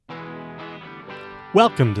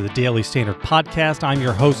Welcome to the Daily Standard Podcast. I'm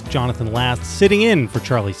your host, Jonathan Last, sitting in for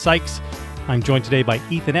Charlie Sykes. I'm joined today by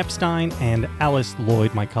Ethan Epstein and Alice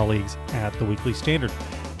Lloyd, my colleagues at the Weekly Standard.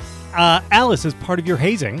 Alice, as part of your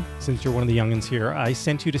hazing, since you're one of the youngins here, I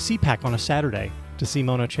sent you to CPAC on a Saturday to see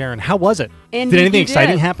Mona Charen. How was it? Indeed, did anything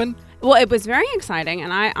exciting happen? Well, it was very exciting,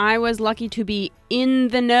 and I was lucky to be in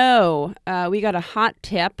the know. We got a hot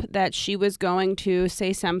tip that she was going to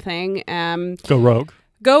say something. Go rogue.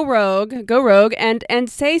 Go rogue, and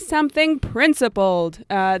say something principled.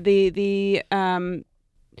 If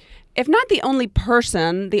not the only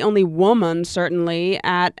person, the only woman certainly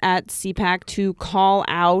at CPAC to call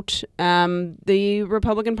out the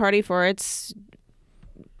Republican Party for its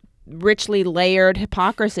richly layered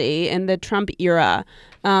hypocrisy in the Trump era.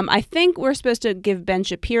 I think we're supposed to give Ben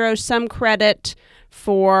Shapiro some credit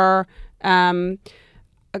for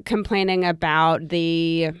complaining about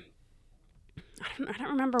the... I don't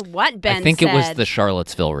remember what Ben said. I think it was the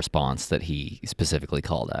Charlottesville response that he specifically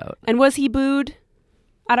called out. And was he booed?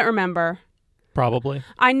 I don't remember. Probably.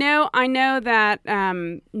 I know that.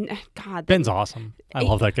 God, Ben's awesome. I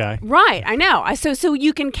love that guy. Right, I know. So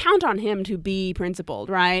you can count on him to be principled,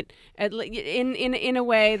 right? In a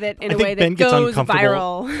way that goes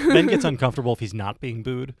viral. Ben gets uncomfortable if he's not being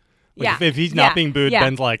booed. Yeah. If he's not being booed,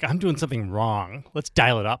 Ben's like, I'm doing something wrong. Let's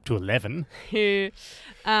dial it up to 11.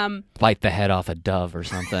 Bite the head off a dove or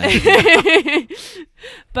something.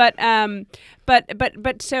 But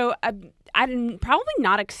so I'm probably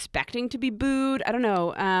not expecting to be booed. I don't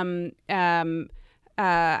know.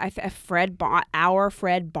 Fred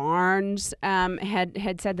Barnes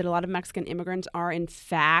had said that a lot of Mexican immigrants are in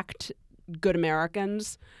fact good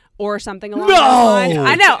Americans or something along those lines.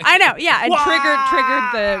 I know. Yeah, and triggered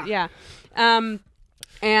the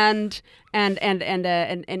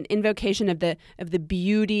an invocation of the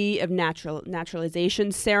beauty of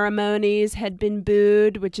naturalization ceremonies had been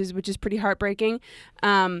booed, which is pretty heartbreaking.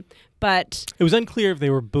 But it was unclear if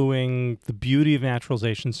they were booing the beauty of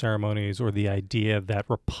naturalization ceremonies or the idea that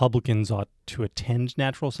Republicans ought to attend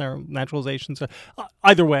naturalization.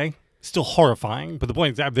 Either way, still horrifying. But the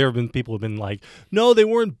point is that there have been people who have been like, no, they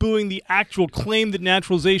weren't booing the actual claim that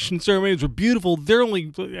naturalization ceremonies were beautiful.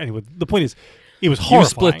 Anyway, the point is, it was horrifying. You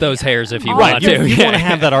split those hairs if you want want to. to. You want to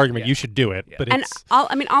have that argument. You should do it. Yeah. But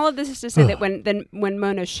all of this is to say that when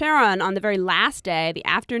Mona Charen, on the very last day, the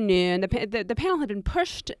afternoon, the panel had been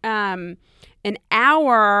pushed an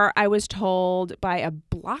hour, I was told, by a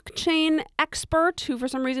blockchain expert who for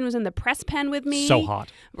some reason was in the press pen with me. So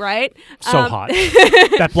hot. Right? So hot.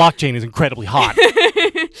 That blockchain is incredibly hot.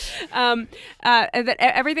 That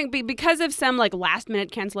everything, because of some last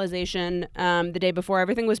minute cancelization the day before,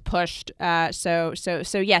 everything was pushed. So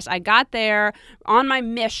yes, I got there on my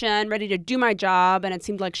mission, ready to do my job, and it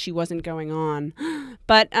seemed like she wasn't going on.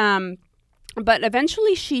 But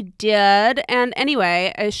eventually she did, and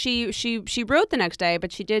anyway, she wrote the next day.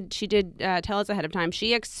 But she did tell us ahead of time.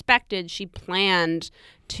 She planned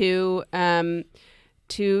to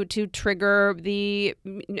trigger the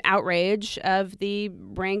outrage of the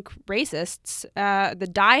rank racists, the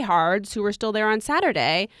diehards who were still there on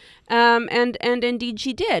Saturday, and indeed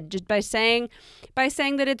she did, just by saying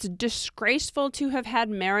that it's disgraceful to have had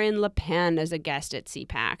Marine Le Pen as a guest at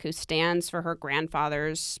CPAC, who stands for her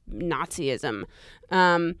grandfather's Nazism,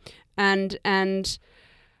 and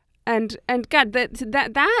God,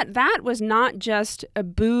 that was not just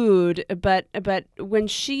booed, but when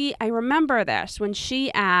I remember this, when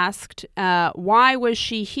she asked why was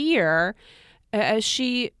she here,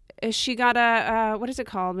 she got a what is it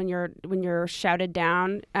called when you're shouted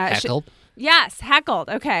down? Heckled? Yes, heckled.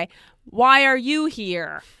 Okay, why are you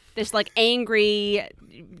here? This angry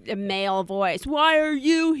male voice. Why are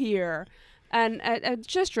you here? And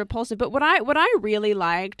just repulsive. But what I really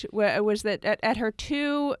liked was that at her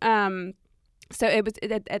two, so it was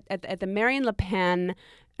at the Marine Le Pen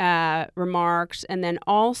remarks, and then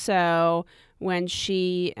also when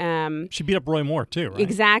she beat up Roy Moore too, right?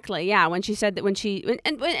 Exactly, yeah. When she said that she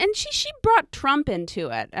brought Trump into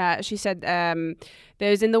it. She said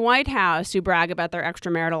those in the White House who brag about their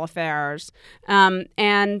extramarital affairs, and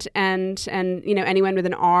anyone with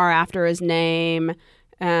an R after his name.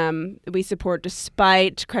 We support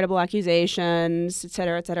despite credible accusations, et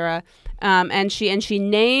cetera, et cetera. And she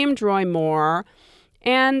named Roy Moore,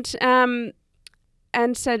 and said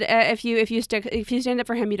if you stand up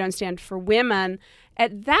for him, you don't stand for women.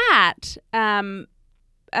 At that, a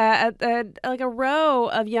row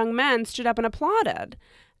of young men stood up and applauded.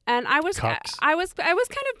 And I was kind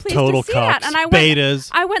of pleased Total to see cucks, that. And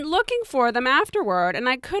I went looking for them afterward, and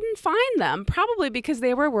I couldn't find them, probably because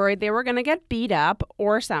they were worried they were going to get beat up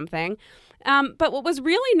or something. But what was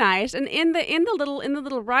really nice, and in the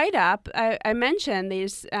little write up, I mentioned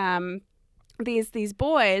these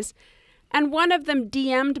boys, and one of them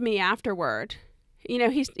DM'd me afterward. You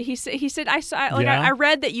know, he said, I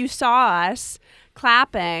read that you saw us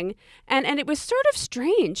clapping, and it was sort of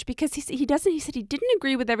strange because he said he didn't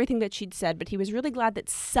agree with everything that she'd said, but he was really glad that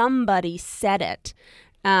somebody said it.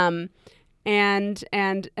 And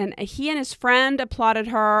he and his friend applauded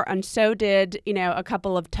her, and so did, you know, a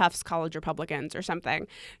couple of Tufts College Republicans or something.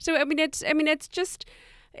 So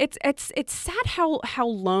it's sad how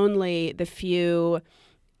lonely the few,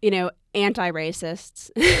 you know,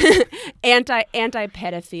 anti-racists,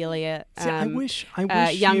 anti-pedophilia, I wish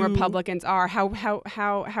young Republicans are.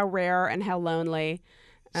 How rare and how lonely.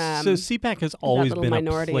 So CPAC has always been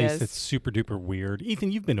a place is. that's super duper weird.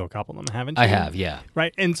 Ethan, you've been to a couple of them, haven't you? I have, yeah.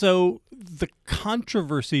 Right. And so the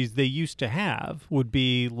controversies they used to have would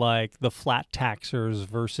be like the flat taxers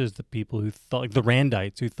versus the people who thought, like the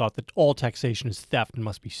Randites, who thought that all taxation is theft and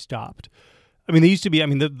must be stopped. I mean, they used to be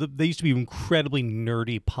incredibly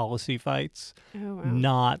nerdy policy fights,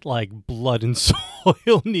 not like blood and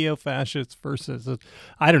soil neo-fascists versus,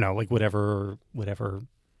 I don't know, like whatever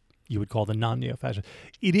you would call the non-neo-fascist.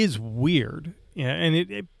 It is weird, and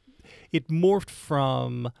it morphed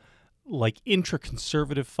from like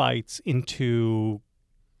intra-conservative fights into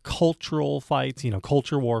cultural fights, you know,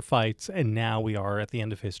 culture war fights, and now we are at the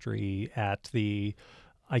end of history at the,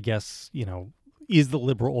 I guess, you know, is the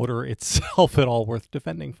liberal order itself at all worth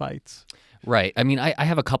defending fights? Right. I mean, I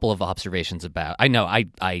have a couple of observations about. I know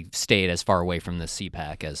I stayed as far away from the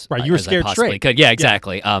CPAC as you were as scared I possibly straight. could. Yeah,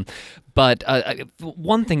 exactly. Yeah. But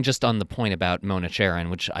one thing just on the point about Mona Charen,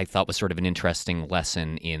 which I thought was sort of an interesting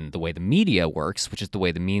lesson in the way the media works, which is the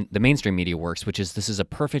way the mainstream media works, which is this is a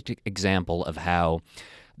perfect example of how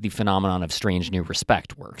the phenomenon of strange new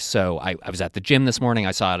respect works. So I was at the gym this morning.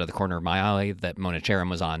 I saw out of the corner of my eye that Mona Charen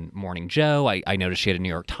was on Morning Joe. I noticed she had a New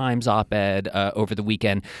York Times op-ed over the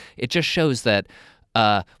weekend. It just shows that,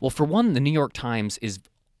 well, for one, the New York Times is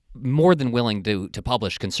more than willing to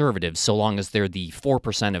publish conservatives so long as they're the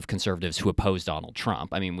 4% of conservatives who oppose Donald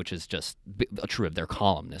Trump. I mean, which is just true of their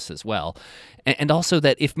columnists as well. And also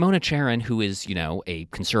that if Mona Charen, who is, you know, a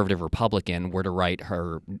conservative Republican, were to write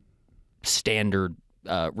her standard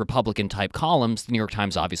Republican type columns, the New York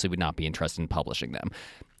Times obviously would not be interested in publishing them.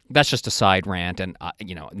 That's just a side rant and,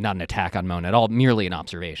 you know, not an attack on Mona at all, merely an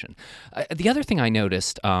observation. The other thing I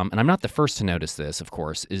noticed, and I'm not the first to notice this, of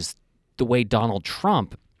course, is the way Donald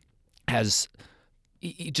Trump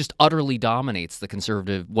he just utterly dominates the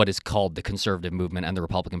conservative, what is called the conservative movement and the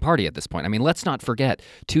Republican Party at this point. I mean, let's not forget,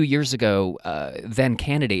 2 years ago, then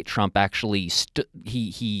candidate Trump actually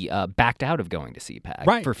he backed out of going to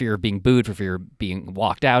CPAC for fear of being booed, for fear of being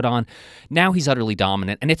walked out on. Now he's utterly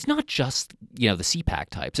dominant, and it's not just, you know, the CPAC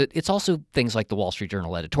types. It's also things like the Wall Street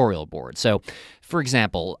Journal editorial board. So, for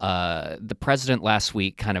example, the president last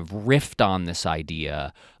week kind of riffed on this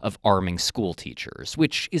idea of arming school teachers,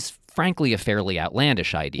 which is frankly a fairly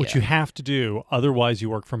outlandish idea. Which you have to do, otherwise you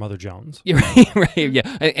work for Mother Jones. right,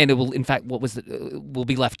 yeah. And it will, in fact, we'll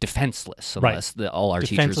be left defenseless unless all our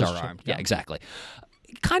teachers are armed. Yeah, exactly.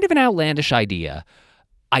 Kind of an outlandish idea.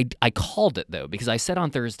 I called it, though, because I said on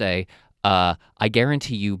Thursday, I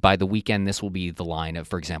guarantee you by the weekend this will be the line of,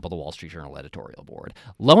 for example, the Wall Street Journal editorial board.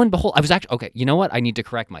 Lo and behold, I was actually, okay, you know what? I need to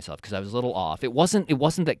correct myself because I was a little off. It wasn't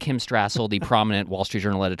that Kim Strassel, the prominent Wall Street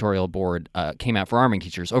Journal editorial board, came out for arming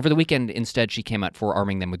teachers. Over the weekend, instead, she came out for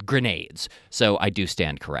arming them with grenades. So I do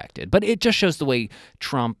stand corrected. But it just shows the way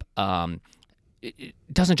Trump it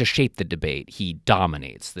doesn't just shape the debate, he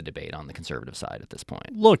dominates the debate on the conservative side at this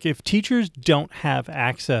point. Look, if teachers don't have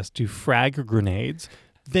access to frag or grenades,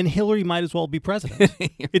 then Hillary might as well be president.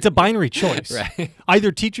 It's a binary choice. Right.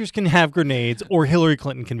 Either teachers can have grenades or Hillary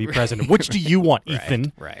Clinton can be president. Which do you want,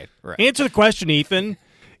 Ethan? Right. Answer the question, Ethan.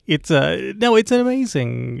 It's an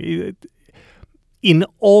amazing. In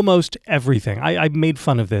almost everything. I made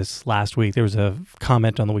fun of this last week. There was a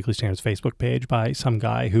comment on the Weekly Standard's Facebook page by some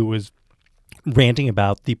guy who was ranting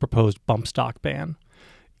about the proposed bump stock ban.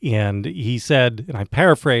 And he said, and I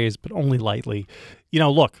paraphrase, but only lightly, you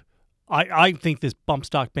know, look, I think this bump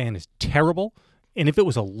stock ban is terrible, and if it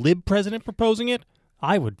was a lib president proposing it,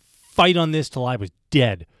 I would fight on this till I was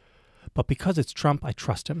dead. But because it's Trump, I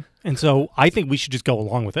trust him. And so I think we should just go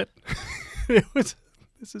along with it.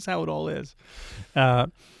 This is how it all is.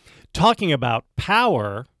 Talking about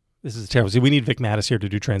power, this is terrible. See, we need Vic Mattis here to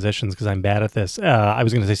do transitions because I'm bad at this. I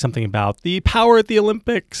was going to say something about the power at the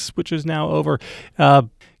Olympics, which is now over.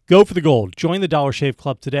 Go for the gold. Join the Dollar Shave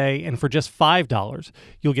Club today, and for just $5,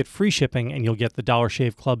 you'll get free shipping and you'll get the Dollar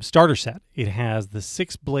Shave Club starter set. It has the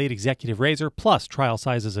 6-blade executive razor plus trial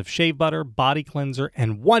sizes of shave butter, body cleanser,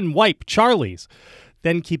 and 1 wipe Charlie's.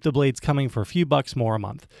 Then keep the blades coming for a few bucks more a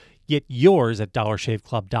month. Get yours at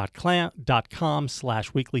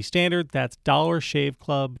dollarshaveclub.com/weekly standard. That's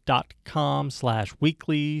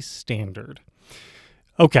dollarshaveclub.com/weekly standard.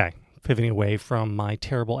 Okay, pivoting away from my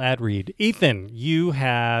terrible ad read. Ethan, you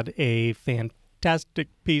had a fantastic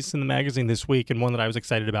piece in the magazine this week, and one that I was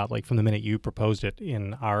excited about, like from the minute you proposed it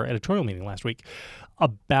in our editorial meeting last week,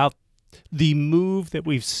 about the move that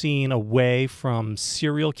we've seen away from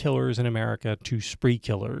serial killers in America to spree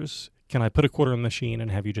killers. Can I put a quarter in the machine and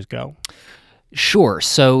have you just go? Sure.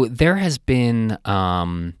 So there has been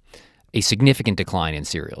a significant decline in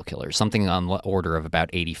serial killers, something on the order of about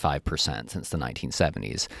 85% since the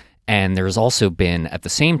 1970s. And there's also been, at the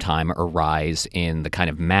same time, a rise in the kind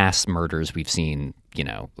of mass murders we've seen,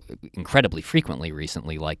 incredibly frequently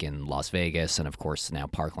recently, like in Las Vegas and, of course, now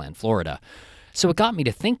Parkland, Florida. So it got me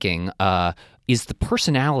to thinking, is the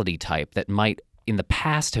personality type that might in the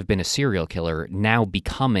past have been a serial killer now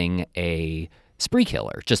becoming a spree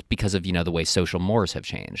killer just because of, the way social mores have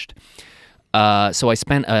changed? So I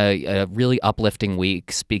spent a really uplifting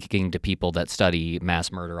week speaking to people that study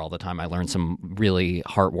mass murder all the time. I learned some really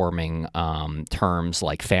heartwarming terms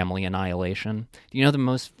like family annihilation. Do you know the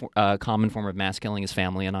most common form of mass killing is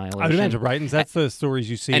family annihilation? I would imagine, right? And that's the stories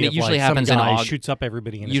you see. And it usually happens some guy shoots up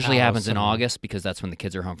everybody in his house. Usually happens in August because that's when the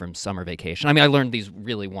kids are home from summer vacation. I mean, I learned these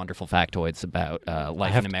really wonderful factoids about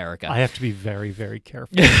life in America. I have to be very, very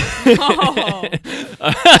careful. Oh.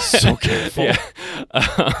 So careful. Yeah.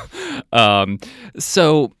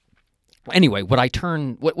 So anyway, what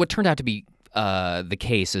turned out to be the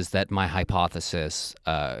case is that my hypothesis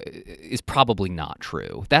is probably not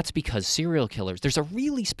true. That's because serial killers, there's a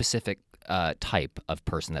really specific type of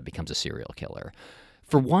person that becomes a serial killer.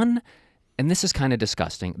 For one, and this is kind of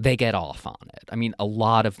disgusting, they get off on it. I mean, a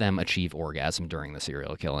lot of them achieve orgasm during the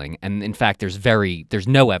serial killing. And in fact, there's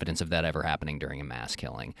no evidence of that ever happening during a mass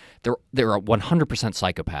killing. There are 100%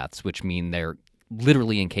 psychopaths, which mean they're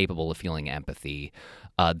literally incapable of feeling empathy.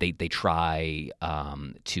 They try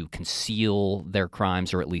to conceal their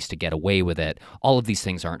crimes or at least to get away with it. All of these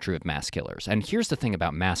things aren't true of mass killers. And here's the thing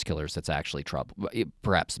about mass killers that's actually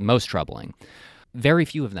perhaps most troubling. Very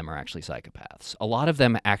few of them are actually psychopaths. A lot of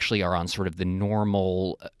them actually are on sort of the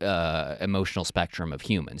normal emotional spectrum of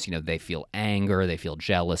humans. They feel anger, they feel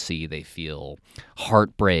jealousy, they feel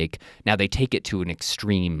heartbreak. Now, they take it to an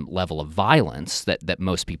extreme level of violence that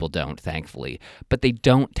most people don't, thankfully, but they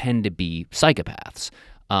don't tend to be psychopaths.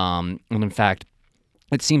 And in fact,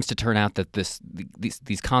 it seems to turn out that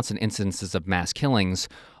these constant instances of mass killings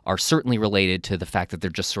are certainly related to the fact that they're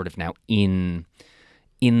just sort of now in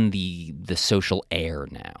the social air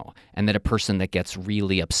now, and that a person that gets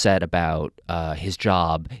really upset about his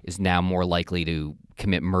job is now more likely to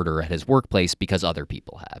commit murder at his workplace because other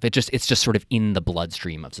people have. It's just sort of in the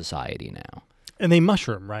bloodstream of society now. And they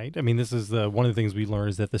mushroom, right? I mean, this is one of the things we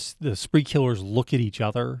learned is that the spree killers look at each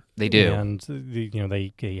other. They do, and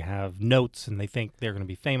they have notes and they think they're going to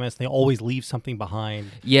be famous. They always leave something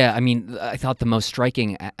behind. Yeah, I mean, I thought the most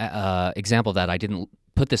striking example of that, I didn't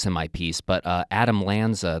put this in my piece, but Adam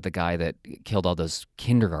Lanza, the guy that killed all those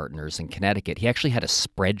kindergartners in Connecticut, he actually had a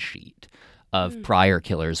spreadsheet of prior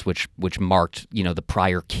killers, which marked the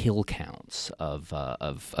prior kill counts of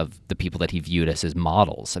the people that he viewed as his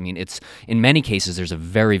models. I mean, it's in many cases there's a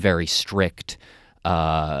very, very strict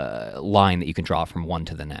line that you can draw from one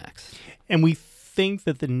to the next. And we think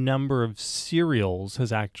that the number of serials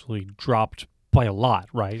has actually dropped by a lot,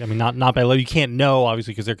 right? I mean, not by a lot. You can't know,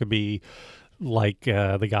 obviously, because there could be like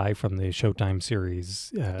the guy from the Showtime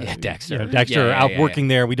series, Dexter. Dexter out working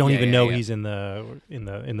there. We don't even know he's in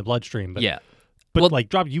the bloodstream. But,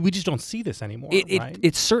 we just don't see this anymore. Right?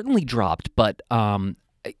 It's certainly dropped, but to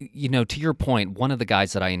your point, one of the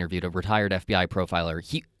guys that I interviewed, a retired FBI profiler,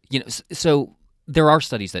 so there are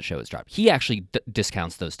studies that show it's dropped. He actually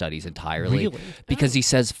discounts those studies entirely, really? Because he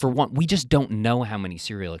says, for one, we just don't know how many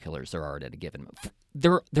serial killers there are at a given moment.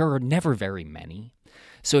 There are never very many.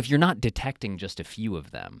 So if you're not detecting just a few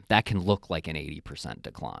of them, that can look like an 80%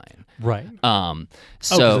 decline. Right. So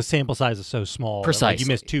because the sample size is so small. Precisely. You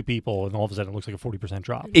miss 2 people, and all of a sudden it looks like a 40%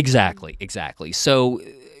 drop. Exactly. So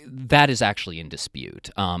that is actually in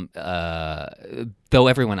dispute. Though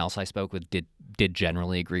everyone else I spoke with did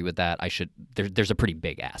generally agree with that, there's a pretty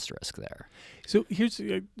big asterisk there. So here's,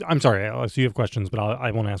 I'm sorry, Alex, you have questions, but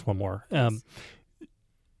I want to ask one more.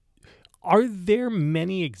 Are there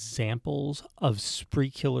many examples of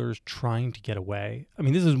spree killers trying to get away? I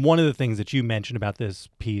mean, this is one of the things that you mentioned about this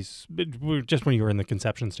piece, just when you were in the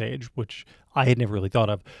conception stage, which I had never really thought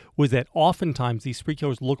of, was that oftentimes these spree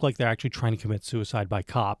killers look like they're actually trying to commit suicide by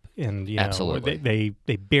cop, and Absolutely.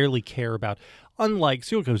 they barely care about. Unlike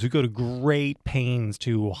serial killers who go to great pains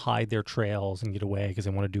to hide their trails and get away because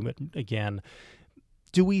they want to do it again.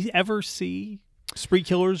 Do we ever see spree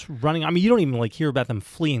killers running? I mean, you don't even hear about them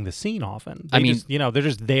fleeing the scene often. They just, they're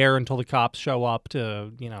just there until the cops show up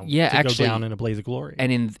to actually, go down in a blaze of glory.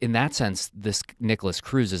 And in that sense, this Nicholas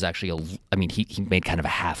Cruz is actually he made kind of a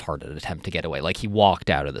half-hearted attempt to get away. Like, he walked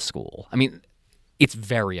out of the school. I mean, it's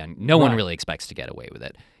very no one really expects to get away with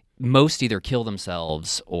it. Most either kill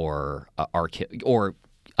themselves or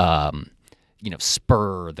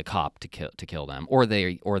spur the cop to kill them, or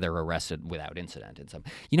they're arrested without incident. In some,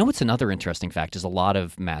 what's another interesting fact is a lot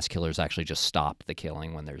of mass killers actually just stop the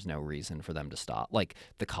killing when there's no reason for them to stop. Like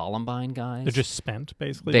the Columbine guys, they're just spent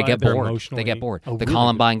basically. They get bored. Emotionally... They get bored. Oh, the really?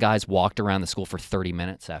 Columbine guys walked around the school for 30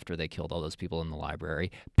 minutes after they killed all those people in the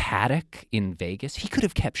library. Paddock in Vegas, he could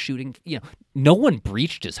have kept shooting. No one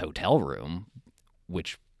breached his hotel room,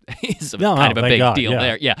 which is kind of a big deal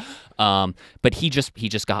there. Yeah. But he just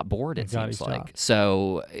got bored, it seems like. Stopped.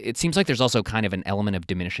 So it seems like there's also kind of an element of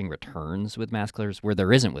diminishing returns with mass killers where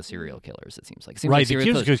there isn't with serial killers, it seems like. Right, the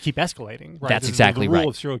killers keep escalating. Right? That's exactly the rule right.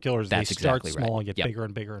 of serial killers, That's they start exactly small right. and get bigger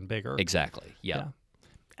and bigger and bigger. Exactly, yeah.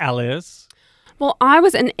 Alice? Well, I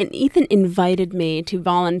was, and Ethan invited me to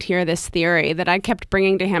volunteer this theory that I kept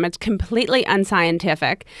bringing to him. It's completely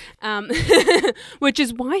unscientific, which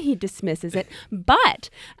is why he dismisses it. But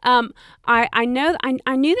I knew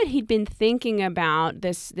that he'd been thinking about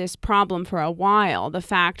this problem for a while. The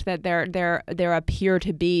fact that there appear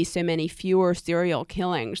to be so many fewer serial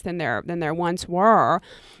killings than there once were.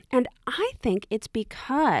 And I think it's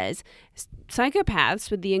because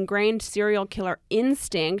psychopaths with the ingrained serial killer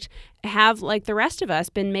instinct have, like the rest of us,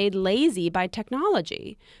 been made lazy by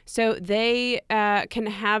technology. So they can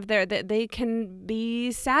have they can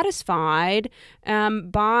be satisfied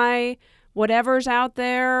by whatever's out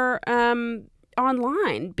there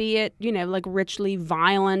online, be it, like richly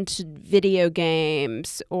violent video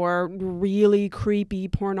games or really creepy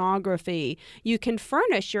pornography. You can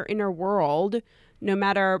furnish your inner world, no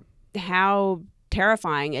matter how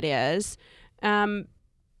terrifying it is,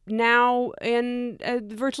 now in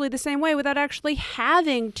virtually the same way without actually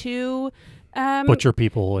having to butcher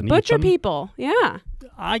people and eat them. Yeah.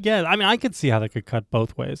 I guess. I mean, I could see how that could cut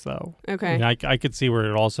both ways, though. Okay. I mean, I could see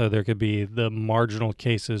where there could be the marginal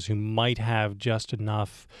cases who might have just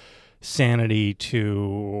enough sanity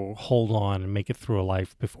to hold on and make it through a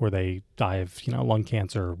life before they die of, lung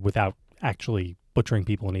cancer without actually butchering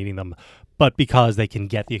people and eating them, but because they can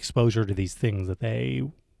get the exposure to these things that they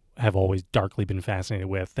have always darkly been fascinated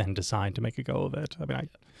with and decide to make a go of it.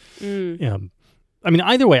 I mean,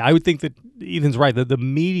 either way, I would think that Ethan's right, that the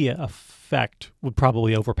media effect would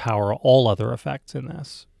probably overpower all other effects in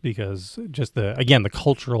this, because just the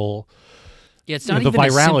cultural... Yeah, it's not the even virality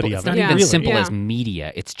as of simple, it. It's not even really. simple as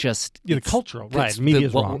media. It's just the cultural, right? Media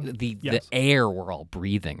is wrong. The air we're all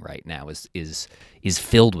breathing right now is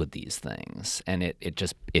filled with these things, and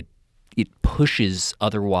it pushes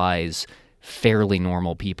otherwise fairly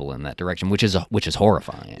normal people in that direction, which is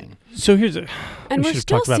horrifying. So and we're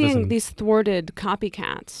still seeing these thwarted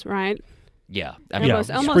copycats, right? Yeah, almost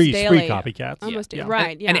spree daily. Copycats. Almost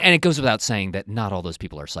right. Yeah, and it goes without saying that not all those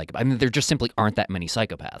people are psychopaths. I mean, there just simply aren't that many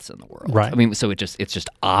psychopaths in the world. Right. I mean, so it's just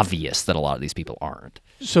obvious that a lot of these people aren't.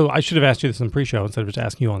 So I should have asked you this in the pre-show instead of just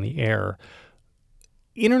asking you on the air.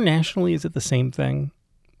 Internationally, is it the same thing?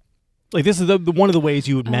 Like, this is the one of the ways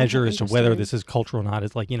you would measure as to whether this is cultural or not.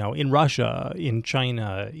 Is like, in Russia, in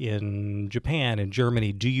China, in Japan, in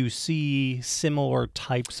Germany, do you see similar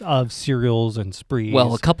types of serials and sprees?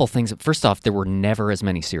 Well, a couple things. First off, there were never as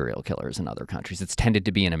many serial killers in other countries. It's tended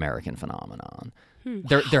to be an American phenomenon.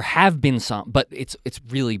 There have been some, but it's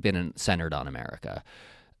really been centered on America.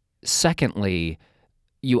 Secondly,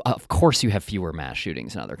 of course you have fewer mass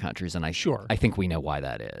shootings in other countries, and I think we know why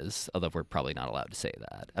that is, although we're probably not allowed to say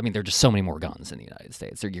that. I mean, there are just so many more guns in the United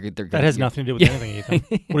States. That has nothing to do with anything,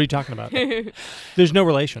 Ethan. What are you talking about? There's no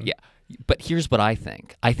relation. Yeah. But here's what I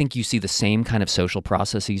think. I think you see the same kind of social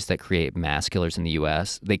processes that create mass killers in the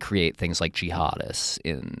U.S. They create things like jihadists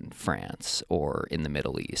in France or in the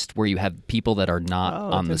Middle East, where you have people that are not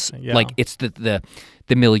on this. Yeah. Like, it's the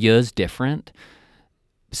milieu is different.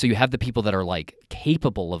 So you have the people that are like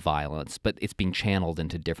capable of violence, but it's being channeled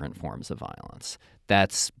into different forms of violence.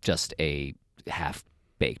 That's just a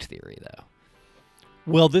half-baked theory, though.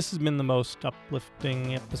 Well, this has been the most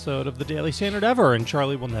uplifting episode of the Daily Standard ever, and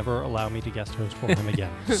Charlie will never allow me to guest host for him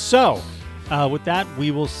again. So, with that,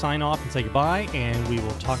 we will sign off and say goodbye, and we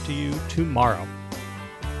will talk to you tomorrow.